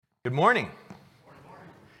Good morning.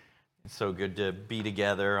 It's so good to be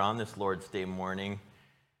together on this Lord's Day morning.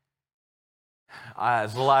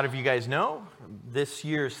 As a lot of you guys know, this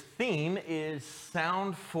year's theme is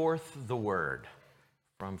Sound Forth the Word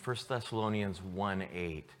from 1 Thessalonians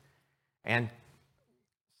 1:8. And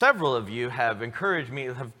several of you have encouraged me,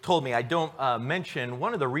 have told me I don't mention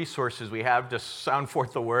one of the resources we have to sound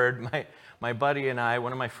forth the Word. My buddy and I,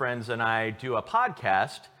 one of my friends and I, do a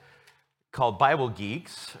podcast called Bible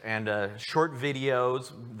Geeks, and short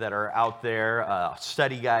videos that are out there,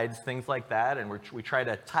 study guides, things like that, and we try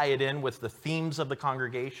to tie it in with the themes of the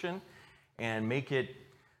congregation and make it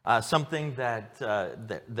something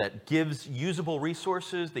that gives usable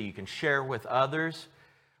resources that you can share with others.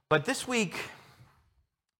 But this week,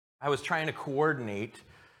 I was trying to coordinate.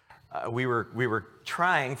 We were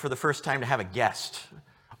trying for the first time to have a guest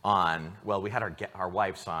on. Well, we had our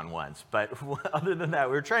wives on once, but other than that,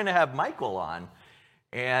 we were trying to have Michael on,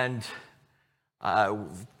 and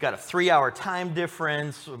we've got a 3-hour time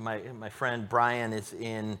difference. My friend Brian is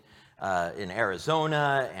in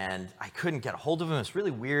Arizona, and I couldn't get a hold of him. It's really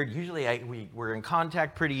weird. Usually we're in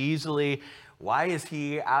contact pretty easily. Why is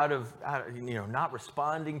he not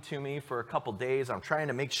responding to me for a couple days? I'm trying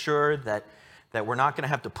to make sure that we're not going to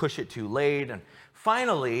have to push it too late, and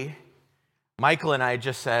finally Michael and I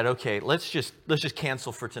just said, okay, let's just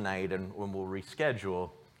cancel for tonight and we'll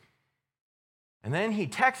reschedule. And then he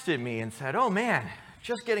texted me and said, oh man,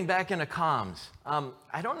 just getting back into comms.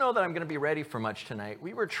 I don't know that I'm going to be ready for much tonight.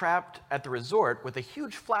 We were trapped at the resort with a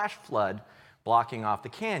huge flash flood blocking off the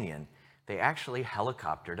canyon. They actually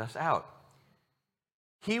helicoptered us out.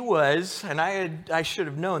 He was, and I should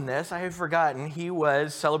have known this, I had forgotten, he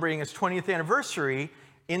was celebrating his 20th anniversary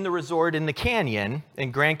in the resort in the canyon,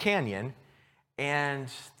 in Grand Canyon, and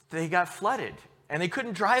they got flooded, and they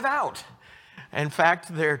couldn't drive out. In fact,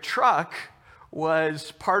 their truck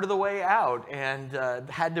was part of the way out and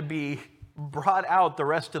had to be brought out the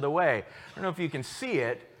rest of the way. I don't know if you can see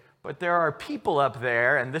it, but there are people up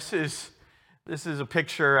there, and this is a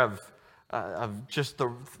picture of just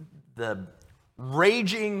the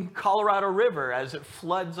raging Colorado River as it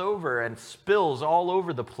floods over and spills all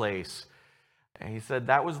over the place. And he said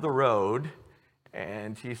that was the road,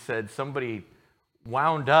 and he said somebody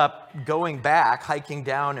wound up going back, hiking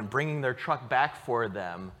down and bringing their truck back for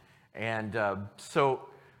them. And so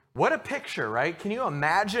what a picture, right? Can you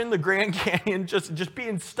imagine the Grand Canyon just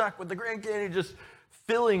being stuck with the Grand Canyon just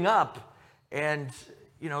filling up and,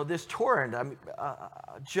 this torrent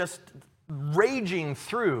just raging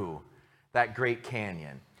through that great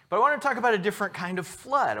canyon. But I want to talk about a different kind of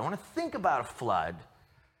flood. I want to think about a flood,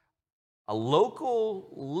 a local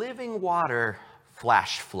living water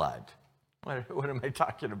flash flood. What am I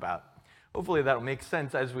talking about? Hopefully that'll make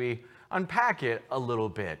sense as we unpack it a little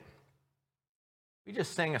bit. We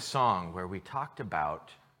just sang a song where we talked about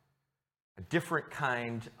a different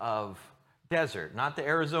kind of desert, not the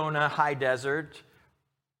Arizona high desert,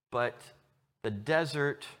 but the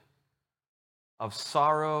desert of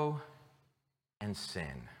sorrow and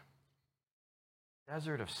sin.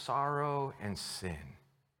 Desert of sorrow and sin.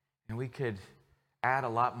 And we could add a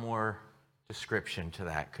lot more description to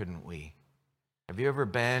that, couldn't we? Have you ever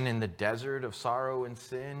been in the desert of sorrow and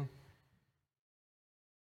sin?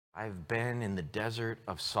 I've been in the desert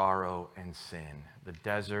of sorrow and sin, the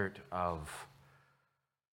desert of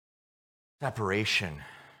separation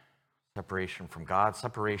from God,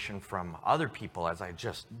 separation from other people as I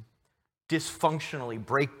just dysfunctionally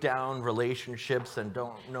break down relationships and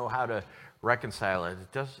don't know how to reconcile it.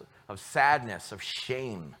 Of sadness, of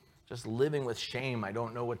shame, just living with shame I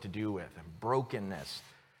don't know what to do with, and brokenness,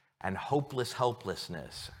 and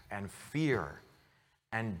helplessness, and fear,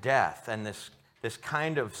 and death, and this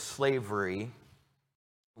kind of slavery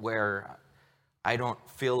where I don't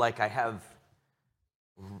feel like I have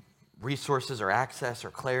resources or access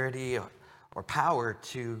or clarity or power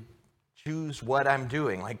to choose what I'm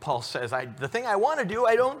doing. Like Paul says, the thing I want to do,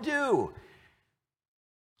 I don't do.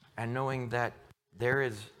 And knowing that there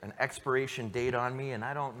is an expiration date on me and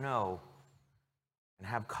I don't know, and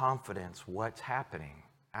have confidence what's happening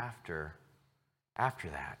after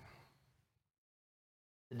that.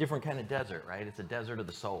 A different kind of desert, right? It's a desert of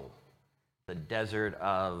the soul. The desert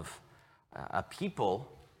of a people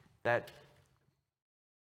that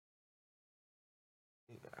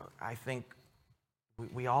I think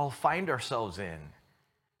we all find ourselves in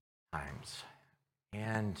times.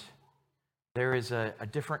 And there is a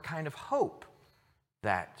different kind of hope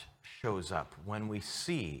that shows up when we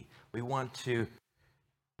see.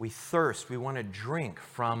 We thirst, we want to drink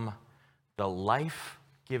from the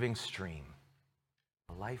life-giving stream.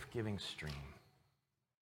 A life-giving stream.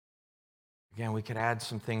 Again, we could add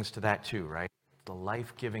some things to that too, right? The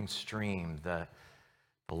life-giving stream, the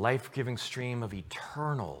life-giving stream of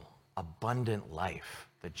eternal, abundant life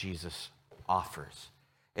that Jesus offers.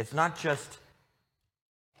 It's not just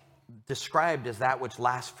described as that which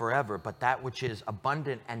lasts forever, but that which is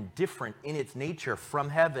abundant and different in its nature from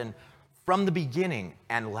heaven, from the beginning,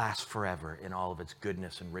 and lasts forever in all of its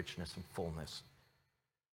goodness and richness and fullness.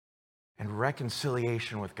 And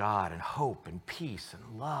reconciliation with God, and hope and peace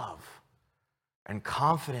and love, and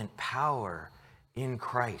confident power in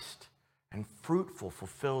Christ, and fruitful,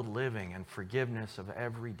 fulfilled living, and forgiveness of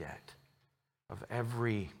every debt, of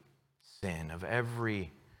every sin, of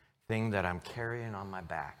everything that I'm carrying on my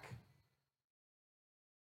back.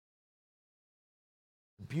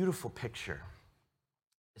 Beautiful picture.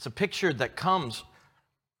 It's a picture that comes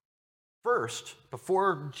first,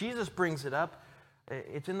 before Jesus brings it up.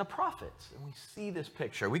 It's in the prophets, and we see this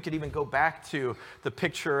picture. We could even go back to the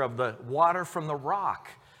picture of the water from the rock.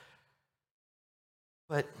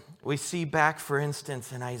 But we see back, for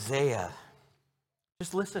instance, in Isaiah.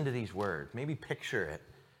 Just listen to these words. Maybe picture it.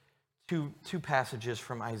 Two passages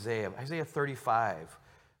from Isaiah. Isaiah 35.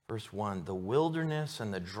 Verse 1, the wilderness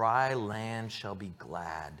and the dry land shall be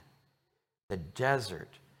glad. The desert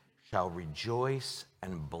shall rejoice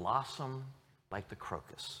and blossom like the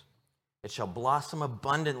crocus. It shall blossom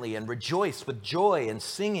abundantly and rejoice with joy and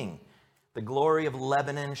singing. The glory of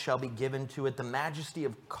Lebanon shall be given to it, the majesty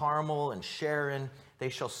of Carmel and Sharon. They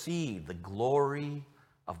shall see the glory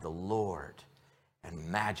of the Lord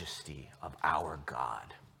and majesty of our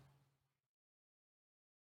God.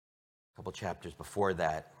 A couple chapters before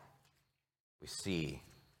that, we see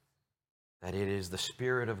that it is the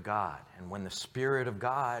Spirit of God. And when the Spirit of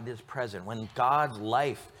God is present, when God's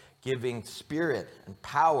life-giving Spirit and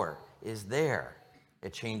power is there,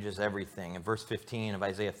 it changes everything. In verse 15 of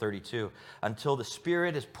Isaiah 32, until the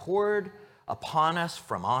Spirit is poured upon us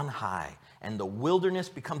from on high, and the wilderness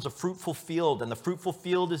becomes a fruitful field, and the fruitful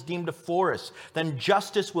field is deemed a forest. Then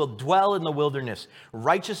justice will dwell in the wilderness,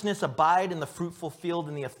 righteousness abide in the fruitful field,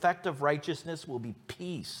 and the effect of righteousness will be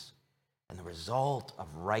peace. And the result of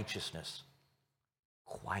righteousness,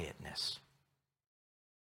 quietness,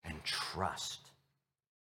 and trust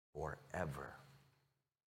forever.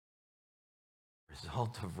 The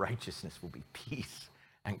result of righteousness will be peace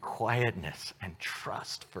and quietness and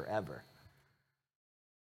trust forever.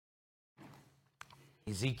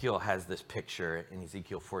 Ezekiel has this picture in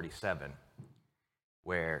Ezekiel 47,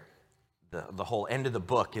 where the whole end of the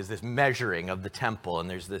book is this measuring of the temple, and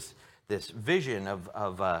there's this vision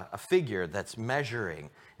of a figure that's measuring.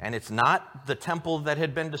 And it's not the temple that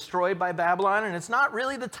had been destroyed by Babylon, and it's not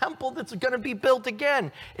really the temple that's going to be built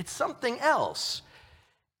again. It's something else.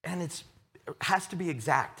 And it has to be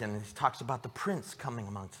exact. And he talks about the prince coming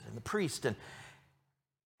amongst it, and the priest. And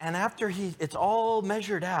after it's all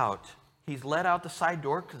measured out, he's let out the side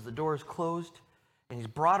door because the door is closed. And he's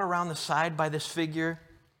brought around the side by this figure,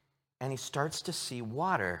 and he starts to see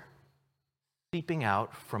water seeping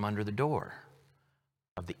out from under the door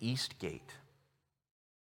of the east gate.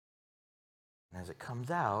 And as it comes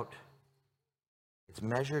out, it's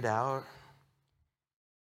measured out,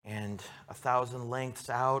 and 1,000 lengths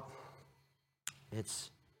out, it's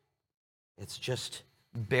just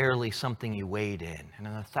barely something you wade in. And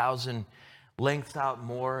then 1,000 lengths out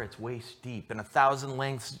more, it's waist deep. And 1,000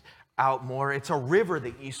 lengths out more, it's a river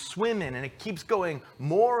that you swim in, and it keeps going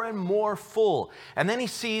more and more full. And then he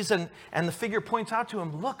sees, and the figure points out to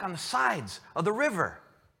him, look on the sides of the river.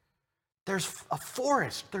 There's a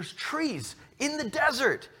forest, there's trees in the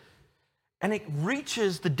desert. And it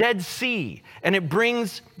reaches the Dead Sea, and it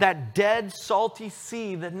brings that dead, salty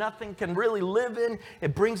sea that nothing can really live in.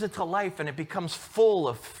 It brings it to life, and it becomes full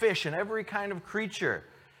of fish and every kind of creature.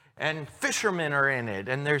 And fishermen are in it,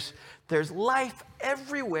 and there's life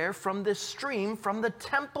everywhere from this stream, from the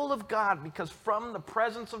temple of God, because from the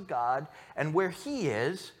presence of God and where he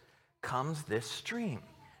is comes this stream.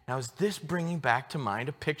 Now, is this bringing back to mind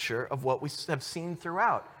a picture of what we have seen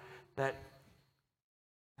throughout? That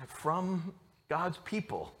from God's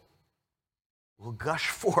people will gush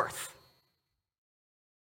forth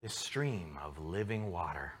this stream of living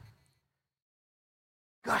water,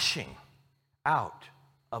 gushing out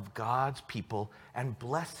of God's people and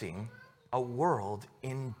blessing a world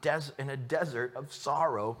in a desert of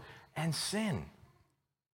sorrow and sin.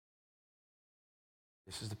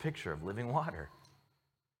 This is the picture of living water.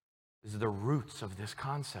 This is the roots of this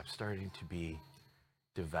concept starting to be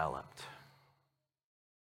developed.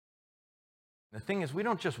 The thing is, we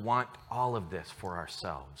don't just want all of this for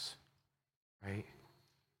ourselves, right?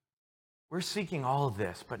 We're seeking all of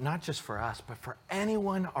this, but not just for us, but for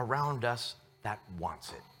anyone around us that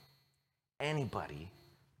wants it. anybody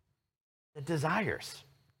that desires.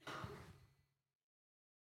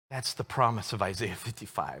 That's the promise of Isaiah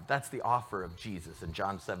 55. That's the offer of Jesus in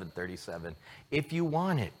John 7:37. If you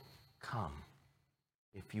want it, come.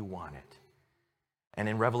 If you want it. And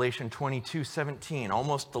in Revelation 22:17,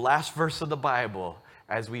 almost the last verse of the Bible,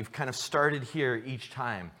 as we've kind of started here each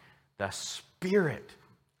time, the Spirit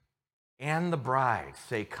and the bride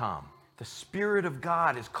say, come. The Spirit of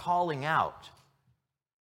God is calling out.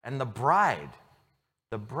 And the bride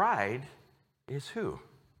is who?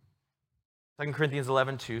 2 Corinthians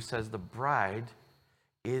 11:2 says the bride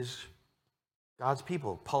is God's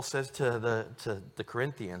people. Paul says to the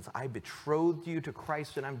Corinthians, I betrothed you to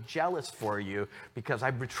Christ and I'm jealous for you because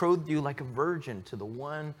I betrothed you like a virgin to the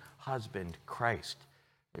one husband, Christ.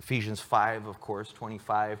 Ephesians 5, of course,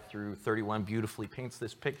 25 through 31 beautifully paints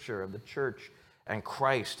this picture of the church and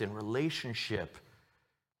Christ in relationship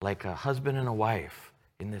like a husband and a wife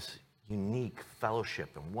in this unique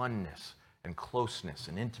fellowship and oneness and closeness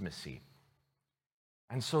and intimacy.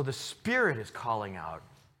 And so the Spirit is calling out.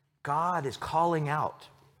 God is calling out.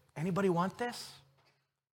 Anybody want this?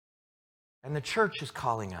 And the church is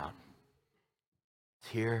calling out.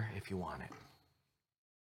 It's here if you want it.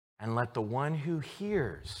 And let the one who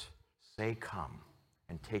hears say, come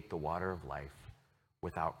and take the water of life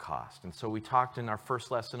without cost. And so we talked in our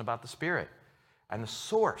first lesson about the Spirit and the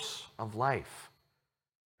source of life.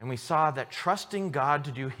 And we saw that trusting God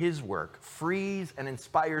to do his work frees and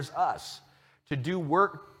inspires us to do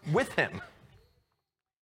work with him.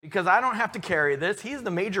 Because I don't have to carry this. He's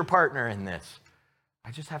the major partner in this.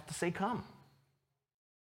 I just have to say, come.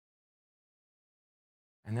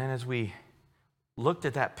 And then as we looked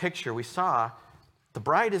at that picture, we saw the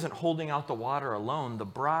bride isn't holding out the water alone. The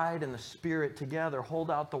bride and the Spirit together hold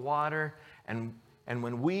out the water. And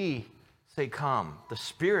when we say, come, the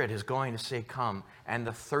Spirit is going to say, come. And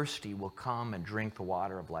the thirsty will come and drink the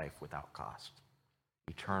water of life without cost.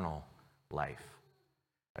 Eternal life.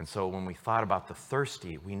 And so when we thought about the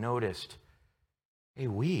thirsty, we noticed, hey,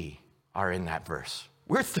 we are in that verse.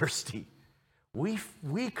 We're thirsty.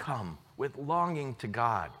 We come with longing to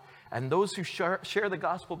God. And those who share the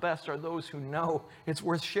gospel best are those who know it's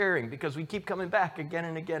worth sharing, because we keep coming back again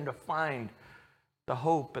and again to find the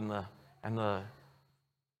hope and the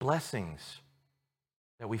blessings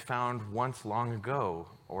that we found once long ago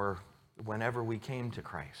or whenever we came to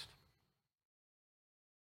Christ.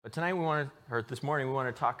 But tonight this morning we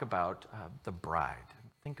want to talk about the bride.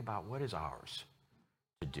 Think about what is ours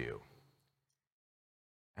to do.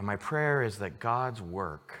 And my prayer is that God's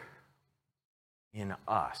work in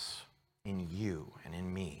us, in you, and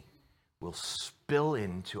in me will spill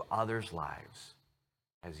into others' lives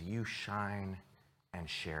as you shine and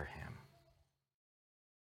share him.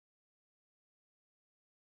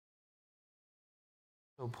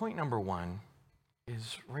 So point number one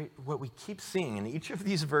is right what we keep seeing in each of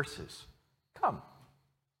these verses. Come.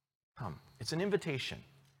 Come. It's an invitation.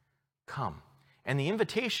 Come. And the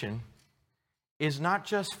invitation is not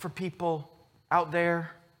just for people out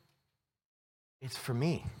there. It's for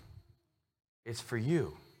me. It's for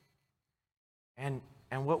you. And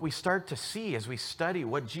what we start to see as we study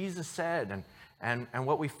what Jesus said and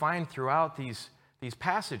what we find throughout these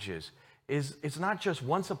passages is it's not just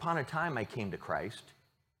once upon a time I came to Christ.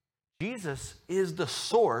 Jesus is the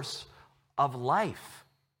source of life.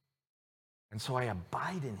 And so I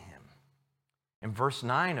abide in him. In verse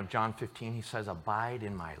 9 of John 15, he says, abide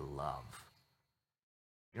in my love.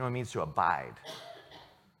 You know what it means to abide?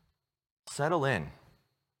 Settle in.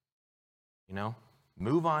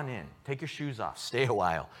 Move on in. Take your shoes off. Stay a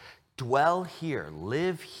while. Dwell here.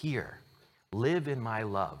 Live here. Live in my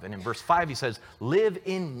love. And in verse 5, he says, live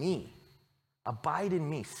in me. Abide in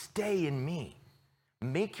me. Stay in me.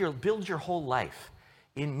 Build your whole life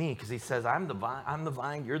in me, because he says, I'm the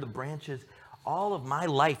vine, you're the branches. All of my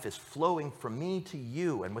life is flowing from me to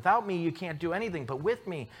you. And without me, you can't do anything. But with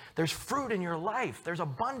me, there's fruit in your life. There's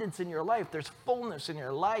abundance in your life. There's fullness in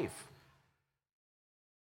your life.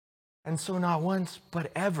 And so not once,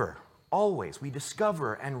 but ever, always, we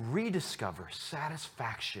discover and rediscover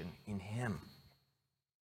satisfaction in him.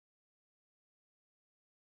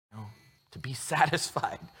 To be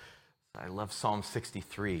satisfied. I love Psalm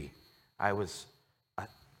 63. I was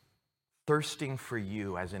thirsting for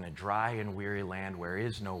you as in a dry and weary land where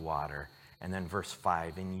is no water. And then verse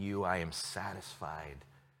 5, in you I am satisfied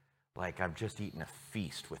like I've just eaten a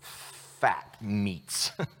feast with fat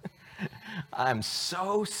meats. I'm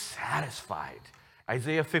so satisfied.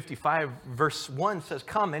 Isaiah 55 verse 1 says,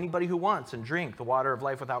 come, anybody who wants, and drink the water of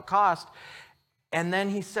life without cost. And then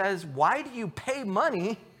he says, why do you pay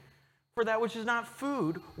money for that which is not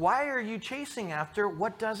food? Why are you chasing after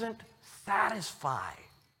what doesn't satisfy.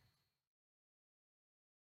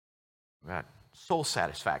 We've got soul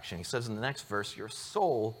satisfaction. He says in the next verse, your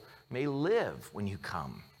soul may live when you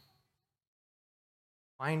come.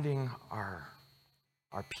 Finding our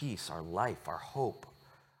peace, our life, our hope,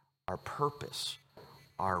 our purpose,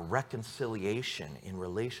 our reconciliation in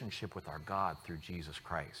relationship with our God through Jesus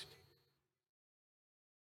Christ.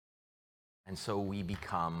 And so we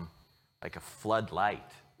become like a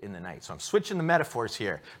floodlight in the night. So I'm switching the metaphors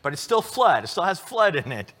here, but it's still flood. It still has flood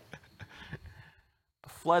in it. A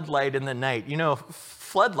floodlight in the night. You know,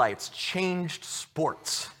 floodlights changed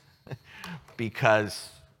sports because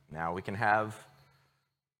now we can have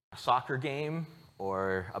a soccer game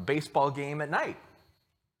or a baseball game at night.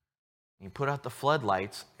 You put out the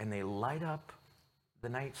floodlights and they light up the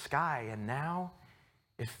night sky, and now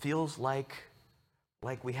it feels like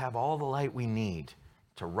we have all the light we need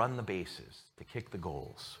to run the bases, to kick the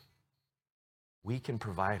goals. We can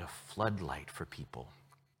provide a floodlight for people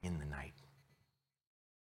in the night.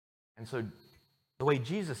 And so the way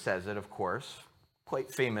Jesus says it, of course,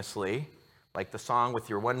 quite famously, like the song with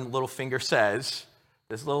your one little finger says,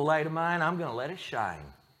 this little light of mine, I'm going to let it shine.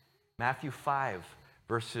 Matthew 5,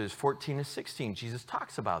 verses 14 to 16, Jesus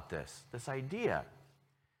talks about this idea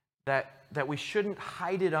that we shouldn't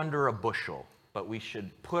hide it under a bushel, but we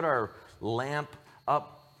should put our lamp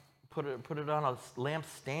up, put it on a lamp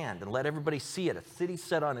stand and let everybody see it. A city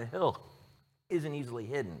set on a hill isn't easily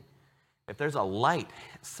hidden. If there's a light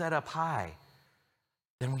set up high,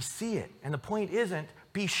 then we see it. And the point isn't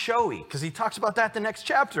be showy, because he talks about that the next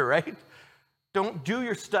chapter, right? Don't do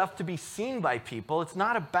your stuff to be seen by people. It's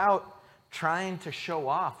not about trying to show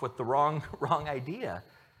off with the wrong idea.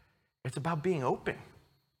 It's about being open.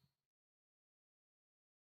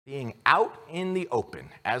 Being out in the open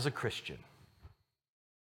as a Christian.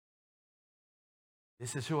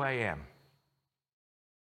 This is who I am.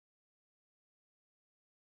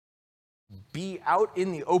 Be out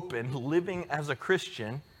in the open, living as a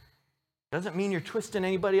Christian. Doesn't mean you're twisting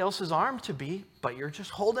anybody else's arm to be, but you're just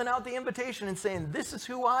holding out the invitation and saying, this is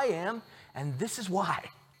who I am, and this is why.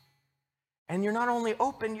 And you're not only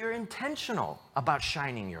open, you're intentional about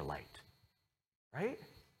shining your light, right?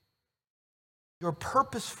 You're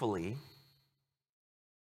purposefully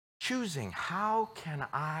choosing, how can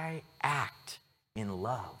I act in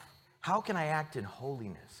love? How can I act in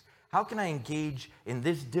holiness? How can I engage in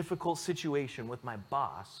this difficult situation with my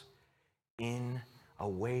boss in a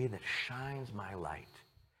way that shines my light?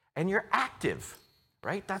 And you're active,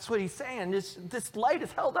 right? That's what he's saying. This light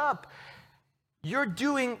is held up. You're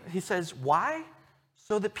doing, he says, why?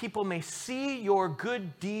 So that people may see your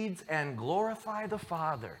good deeds and glorify the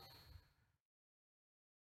Father.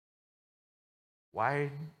 Why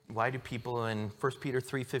do people in 1 Peter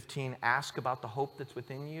 3:15 ask about the hope that's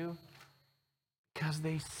within you? Because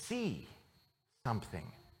they see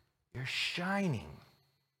something. You're shining.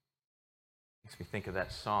 Makes me think of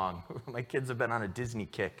that song. My kids have been on a Disney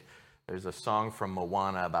kick. There's a song from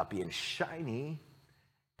Moana about being shiny.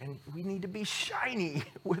 And we need to be shiny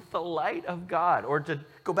with the light of God. Or to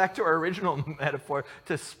go back to our original metaphor,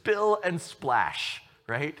 to spill and splash,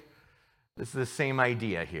 right? This is the same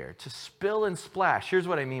idea here. To spill and splash. Here's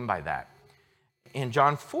what I mean by that. In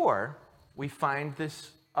John 4, we find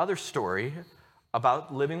this other story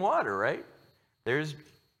about living water, right? There's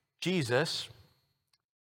Jesus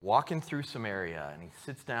walking through Samaria, and he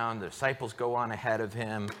sits down. The disciples go on ahead of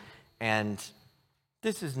him, and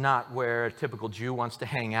this is not where a typical Jew wants to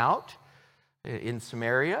hang out, in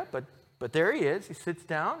Samaria, but there he is. He sits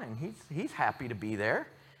down, and he's happy to be there.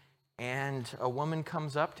 And a woman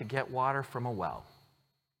comes up to get water from a well,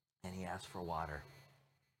 and he asks for water.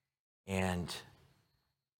 And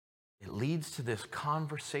it leads to this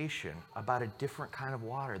conversation about a different kind of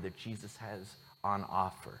water that Jesus has on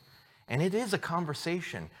offer. And it is a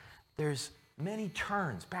conversation. There's many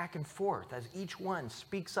turns back and forth as each one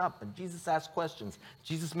speaks up, and Jesus asks questions.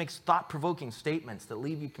 Jesus makes thought-provoking statements that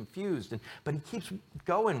leave you confused, but he keeps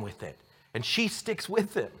going with it, and she sticks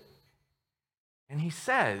with it. And he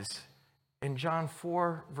says in John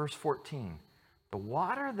 4, verse 14, the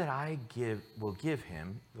water that I will give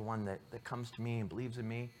him, the one that comes to me and believes in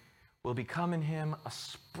me, will become in him a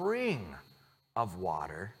spring of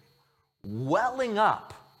water welling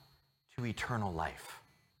up to eternal life.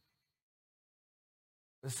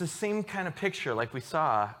 It's the same kind of picture like we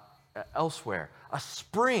saw elsewhere. A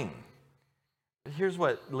spring. Here's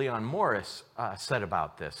what Leon Morris said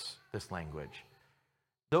about this language.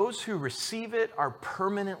 Those who receive it are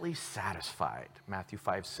permanently satisfied. Matthew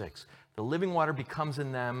 5:6. The living water becomes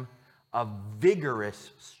in them a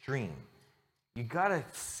vigorous stream. You got to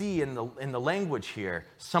see in the language here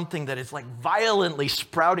something that is like violently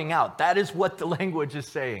sprouting out. That is what the language is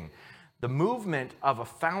saying. The movement of a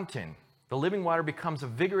fountain, the living water becomes a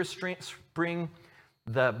vigorous spring.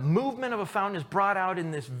 The movement of a fountain is brought out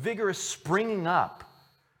in this vigorous springing up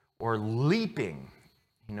or leaping.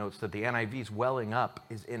 He notes that the NIV's welling up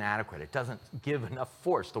is inadequate. It doesn't give enough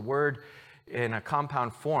force. The word in a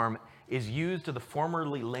compound form is used to the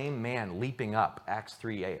formerly lame man leaping up, Acts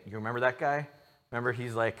 3:8. You remember that guy? Remember,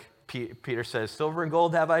 he's like, Peter says, silver and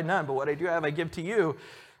gold have I none, but what I do have I give to you.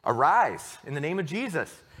 Arise in the name of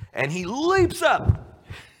Jesus. And he leaps up.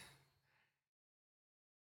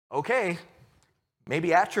 Okay,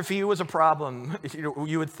 maybe atrophy was a problem,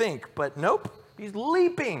 you would think, but nope, he's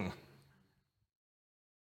leaping.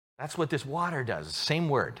 That's what this water does, same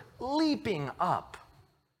word, leaping up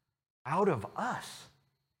out of us,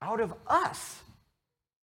 out of us.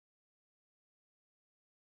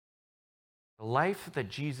 The life that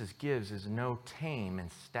Jesus gives is no tame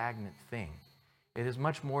and stagnant thing. It is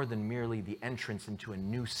much more than merely the entrance into a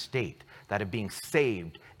new state, that of being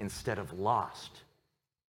saved instead of lost.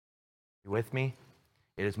 You with me?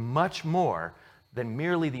 It is much more than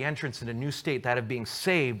merely the entrance into a new state, that of being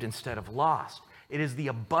saved instead of lost. It is the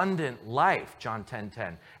abundant life, John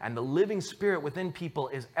 10:10, and the living spirit within people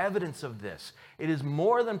is evidence of this. It is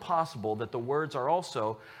more than possible that the words are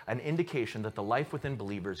also an indication that the life within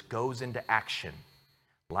believers goes into action.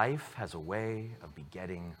 Life has a way of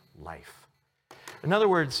begetting life. In other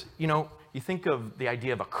words, you think of the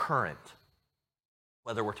idea of a current,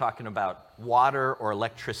 whether we're talking about water or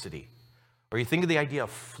electricity, or you think of the idea of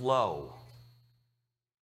flow.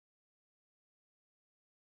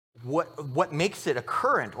 What makes it a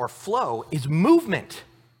current or flow is movement.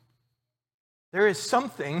 There is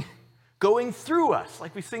something going through us,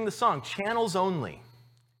 like we sing the song, channels only.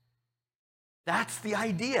 That's the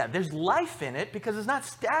idea. There's life in it because it's not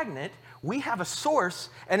stagnant. We have a source,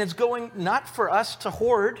 and it's going not for us to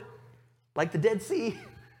hoard, like the Dead Sea,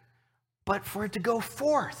 but for it to go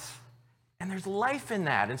forth. And there's life in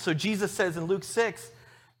that. And so Jesus says in Luke 6,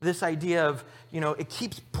 this idea of, it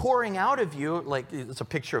keeps pouring out of you, like it's a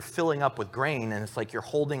picture of filling up with grain, and it's like you're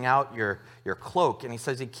holding out your cloak. And he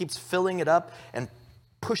says he keeps filling it up and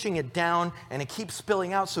pushing it down, and it keeps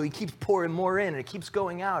spilling out, so he keeps pouring more in, and it keeps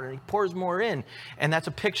going out, and he pours more in. And that's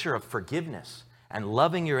a picture of forgiveness and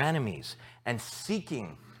loving your enemies and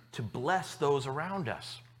seeking to bless those around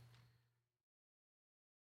us.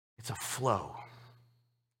 It's a flow.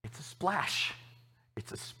 It's a splash.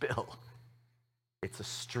 It's a spill. It's a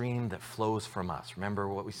stream that flows from us. Remember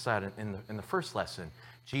what we said in the first lesson.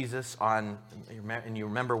 Jesus and you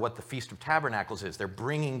remember what the Feast of Tabernacles is. They're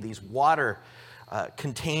bringing these water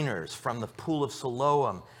containers from the pool of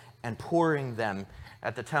Siloam and pouring them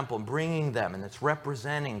at the temple and bringing them. And it's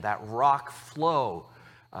representing that rock flow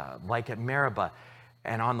like at Meribah.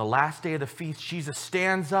 And on the last day of the feast, Jesus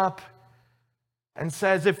stands up and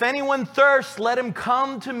says, if anyone thirsts, let him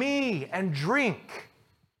come to me and drink.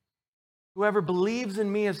 Whoever believes in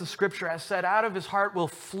me, as the scripture has said, out of his heart will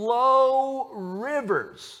flow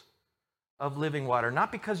rivers of living water.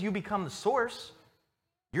 Not because you become the source.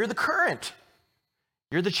 You're the current.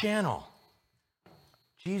 You're the channel.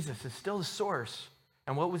 Jesus is still the source.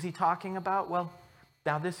 And what was he talking about? Well,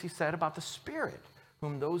 now this he said about the Spirit,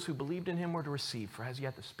 whom those who believed in him were to receive. For as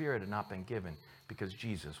yet the Spirit had not been given, because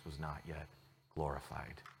Jesus was not yet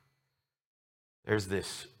glorified. There's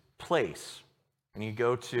this place, and you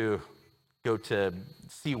go to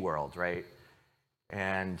SeaWorld, right?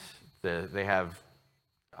 And they have,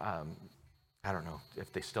 I don't know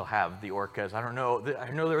if they still have the orcas. I don't know. I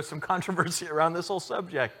know there was some controversy around this whole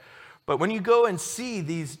subject. But when you go and see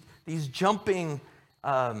these jumping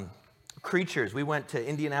creatures, we went to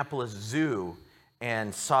Indianapolis Zoo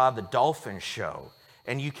and saw the dolphin show.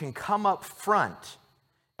 And you can come up front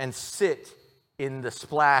and sit in the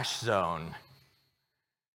splash zone.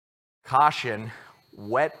 Caution,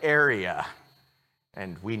 wet area,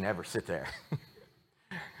 and we never sit there.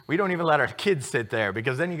 We don't even let our kids sit there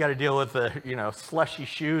because then you got to deal with the, slushy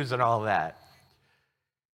shoes and all that.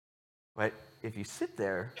 But if you sit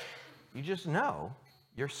there, you just know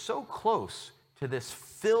you're so close to this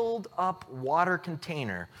filled up water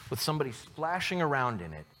container with somebody splashing around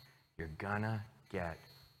in it, you're gonna get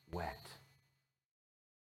wet.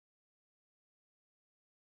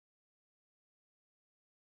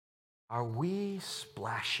 Are we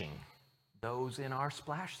splashing those in our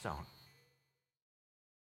splash zone?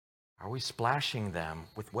 Are we splashing them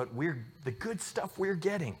with the good stuff we're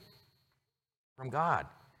getting from God,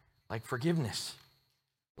 like forgiveness,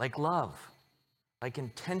 like love, like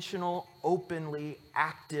intentional, openly,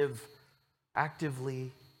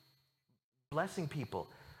 actively blessing people?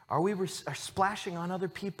 Are we are splashing on other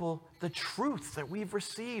people the truth that we've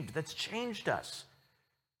received that's changed us?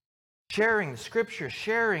 Sharing the scripture,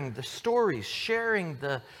 sharing the stories, sharing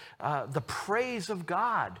the praise of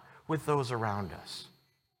God with those around us.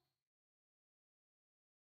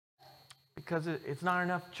 Because it's not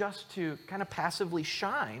enough just to kind of passively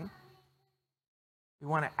shine. We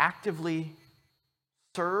want to actively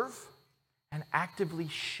serve and actively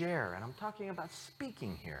share. And I'm talking about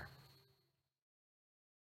speaking here.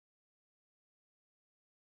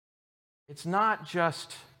 It's not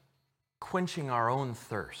just quenching our own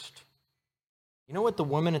thirst. You know what the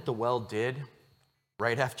woman at the well did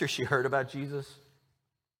right after she heard about Jesus?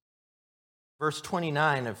 Verse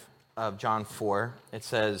 29 of John 4, it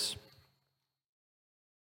says,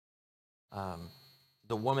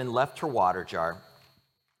 the woman left her water jar,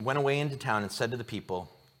 went away into town and said to the people,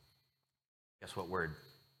 guess what word?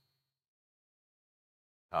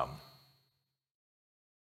 Come.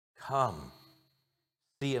 Come.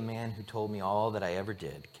 See a man who told me all that I ever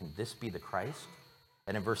did. Can this be the Christ?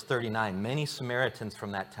 And in verse 39, many Samaritans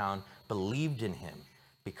from that town believed in him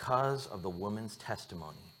because of the woman's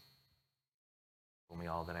testimony. Told me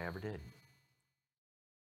all that I ever did.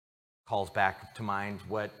 Calls back to mind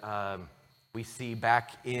what we see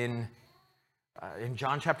back in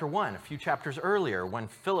John chapter 1, a few chapters earlier, when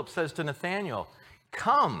Philip says to Nathanael,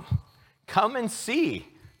 come and see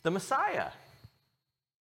the Messiah.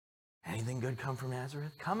 Anything good come from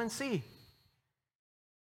Nazareth? Come and see.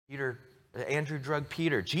 Andrew drugged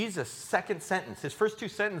Peter. Jesus' second sentence, his first two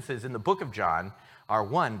sentences in the book of John are,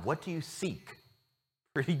 one, what do you seek?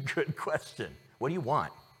 Pretty good question. What do you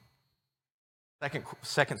want?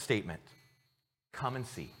 Second statement, come and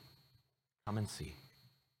see. Come and see.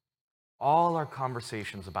 All our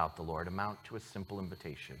conversations about the Lord amount to a simple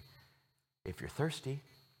invitation. If you're thirsty,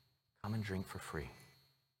 come and drink for free.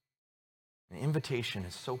 An invitation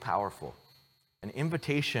is so powerful. An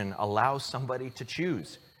invitation allows somebody to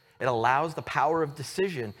choose. It allows the power of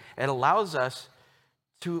decision. It allows us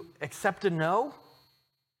to accept a no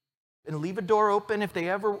and leave a door open if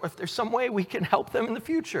there's some way we can help them in the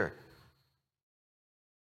future.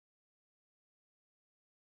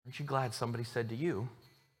 Aren't you glad somebody said to you,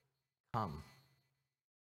 come.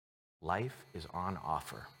 Life is on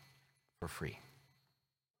offer for free.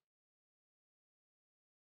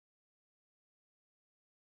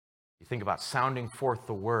 You think about sounding forth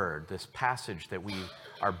the word, this passage that we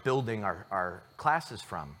are building our classes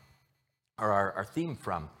from, or our theme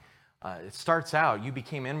from. It starts out, you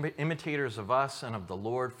became imitators of us and of the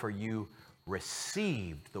Lord, for you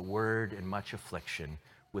received the word in much affliction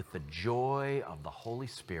with the joy of the Holy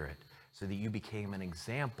Spirit, so that you became an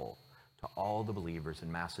example to all the believers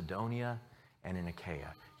in Macedonia and in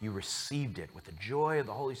Achaia. You received it with the joy of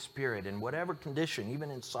the Holy Spirit in whatever condition, even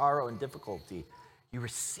in sorrow and difficulty. You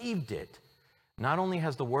received it. Not only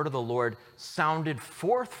has the word of the Lord sounded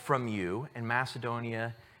forth from you in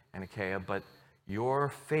Macedonia and Achaia, but your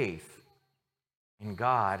faith in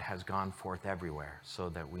God has gone forth everywhere, so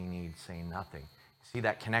that we need say nothing. See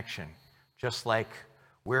that connection? Just like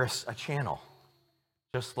we're a channel,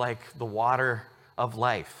 just like the water of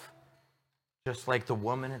life, just like the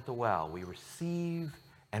woman at the well, we receive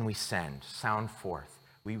and we send, sound forth.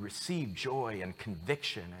 We receive joy and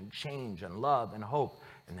conviction and change and love and hope,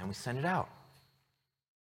 and then we send it out.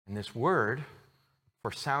 And this word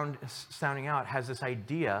for sounding out has this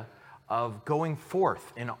idea of going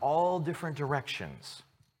forth in all different directions.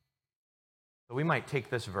 So we might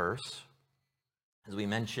take this verse, as we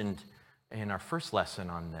mentioned in our first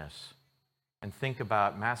lesson on this, and think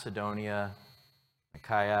about Macedonia,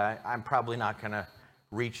 Achaia. I'm probably not going to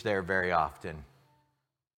reach there very often.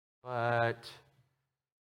 But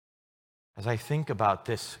as I think about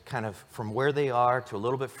this kind of from where they are to a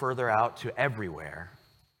little bit further out to everywhere,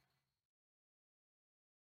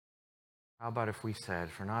 how about if we said,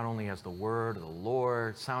 for not only has the word of the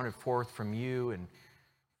Lord sounded forth from you in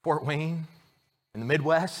Fort Wayne, in the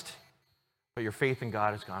Midwest, but your faith in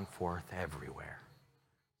God has gone forth everywhere,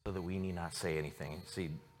 so that we need not say anything. See,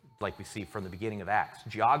 like we see from the beginning of Acts,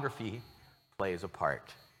 geography plays a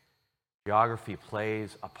part. Geography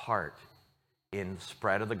plays a part in the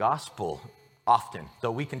spread of the gospel often,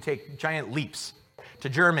 though we can take giant leaps to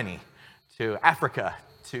Germany, to Africa,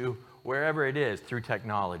 to wherever it is through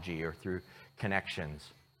technology or through connections.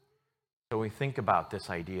 So we think about this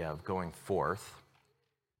idea of going forth.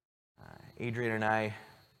 Adrian and I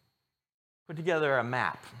put together a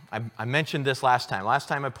map. I mentioned this last time. Last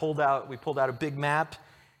time we pulled out a big map,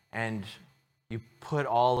 and you put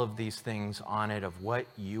all of these things on it of what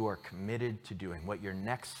you are committed to doing, what your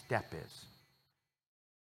next step is.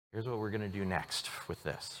 Here's what we're going to do next with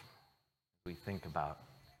this. We think about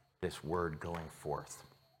this word going forth.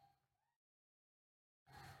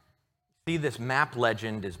 See, this map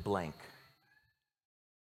legend is blank.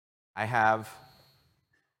 I have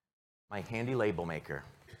my handy label maker.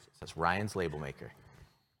 It says Ryan's Label Maker.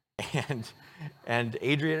 And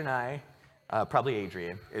Adrian and I, probably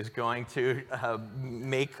Adrian, is going to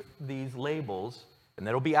make these labels, and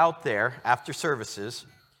that'll be out there after services.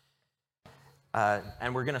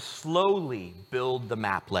 And we're going to slowly build the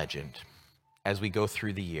map legend as we go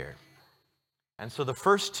through the year. And so the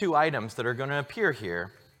first two items that are going to appear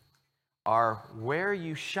here are where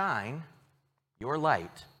you shine your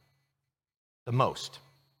light the most.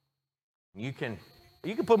 You can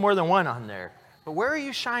put more than one on there, but where are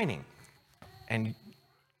you shining? And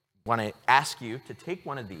I want to ask you to take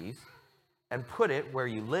one of these and put it where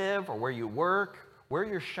you live or where you work, where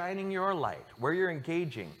you're shining your light, where you're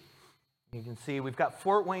engaging. You can see we've got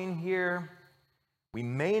Fort Wayne here. We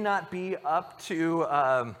may not be up to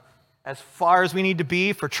as far as we need to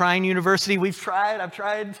be for Trine University. I've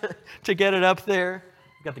tried to get it up there.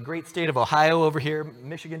 We've got the great state of Ohio over here.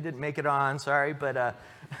 Michigan didn't make it on, sorry, but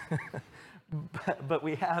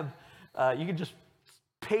we have, you can just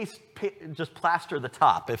just plaster the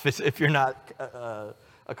top if you're not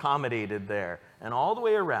accommodated there. And all the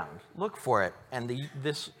way around, look for it. And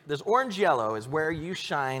this orange-yellow is where you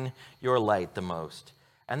shine your light the most.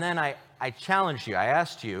 And then I challenged you, I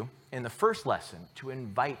asked you in the first lesson to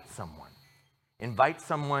invite someone. Invite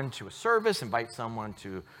someone to a service, invite someone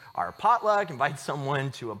to our potluck, invite someone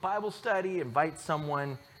to a Bible study, invite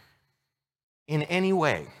someone in any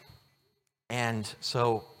way. And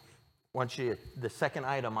so the second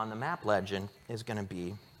item on the map legend is going to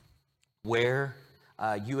be where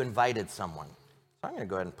you invited someone. So I'm going to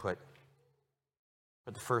go ahead and put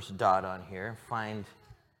the first dot on here, find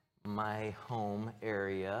my home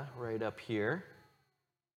area right up here.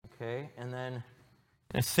 Okay, and then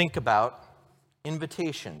think about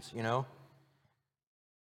invitations,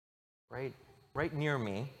 right near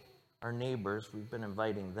me, our neighbors, we've been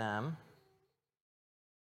inviting them.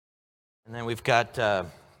 And then we've got,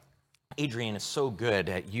 Adrian is so good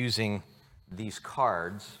at using these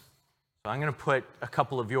cards. So I'm going to put a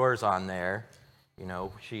couple of yours on there.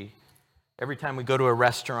 Every time we go to a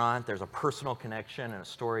restaurant, there's a personal connection and a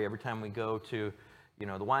story. Every time we go to, the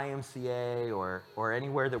YMCA or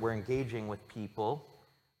anywhere that we're engaging with people,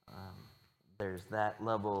 there's that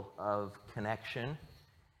level of connection.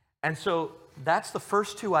 And so that's the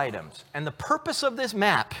first two items. And the purpose of this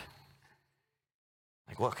map,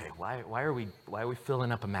 why are we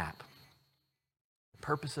filling up a map? The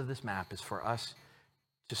purpose of this map is for us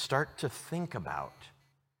to start to think about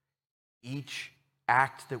each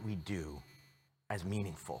act that we do as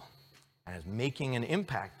meaningful and as making an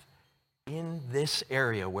impact in this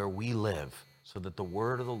area where we live, so that the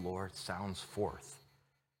word of the Lord sounds forth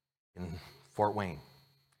in Fort Wayne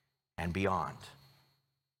and beyond.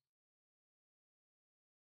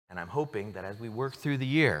 And I'm hoping that as we work through the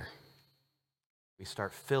year, we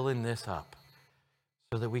start filling this up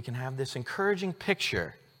so that we can have this encouraging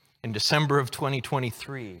picture in December of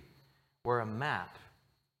 2023 where a map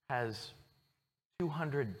has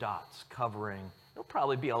 200 dots covering. There'll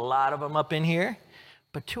probably be a lot of them up in here,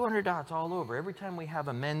 but 200 dots all over. Every time we have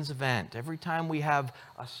a men's event, every time we have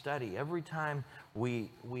a study, every time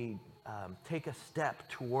we take a step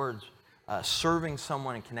towards serving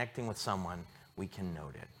someone and connecting with someone, we can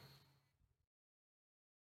note it.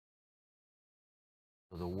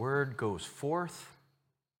 So the word goes forth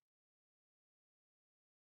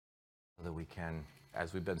so that we can,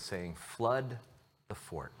 as we've been saying, flood the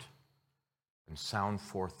fort and sound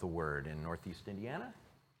forth the word in Northeast Indiana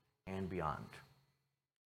and beyond.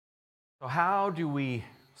 So how do we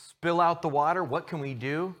spill out the water? What can we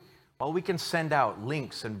do? Well, we can send out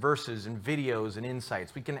links and verses and videos and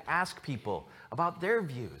insights. We can ask people about their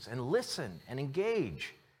views and listen and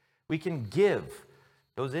engage. We can give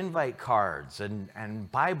those invite cards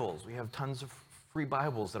and Bibles. We have tons of free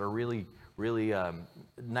Bibles that are really, really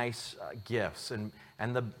nice gifts. And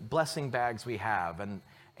the blessing bags we have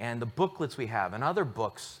and the booklets we have and other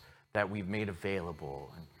books that we've made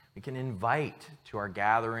available. And we can invite to our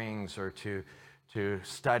gatherings or to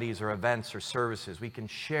studies or events or services. We can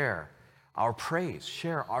share our praise,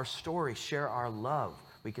 share our story, share our love.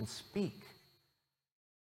 We can speak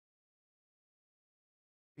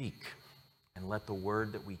and let the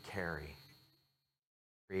word that we carry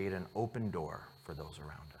create an open door for those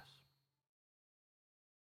around us.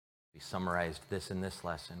 We summarized this in this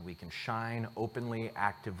lesson. We can shine openly,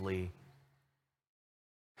 actively,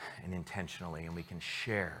 and intentionally, and we can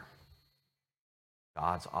share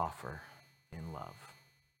God's offer in love.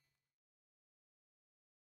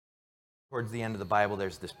 Towards the end of the Bible,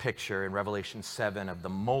 there's this picture in Revelation 7 of the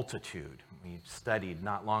multitude. We studied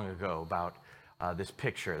not long ago about this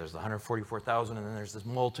picture. There's the 144,000, and then there's this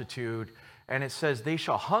multitude. And it says, they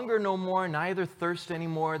shall hunger no more, neither thirst any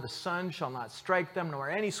more. The sun shall not strike them, nor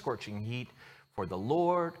any scorching heat. For the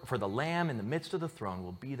Lamb in the midst of the throne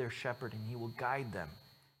will be their shepherd, and he will guide them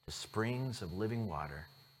to springs of living water.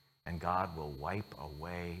 And God will wipe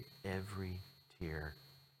away every tear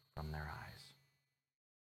from their eyes.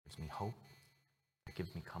 Gives me hope. It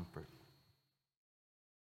gives me comfort.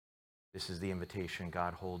 This is the invitation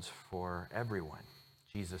God holds for everyone.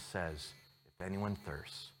 Jesus says, if anyone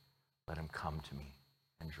thirsts, let him come to me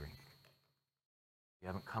and drink. If you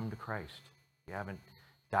haven't come to Christ, you haven't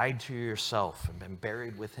died to yourself and been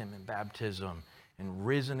buried with him in baptism and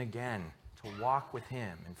risen again to walk with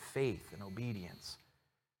him in faith and obedience.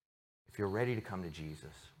 If you're ready to come to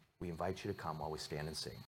Jesus, we invite you to come while we stand and sing.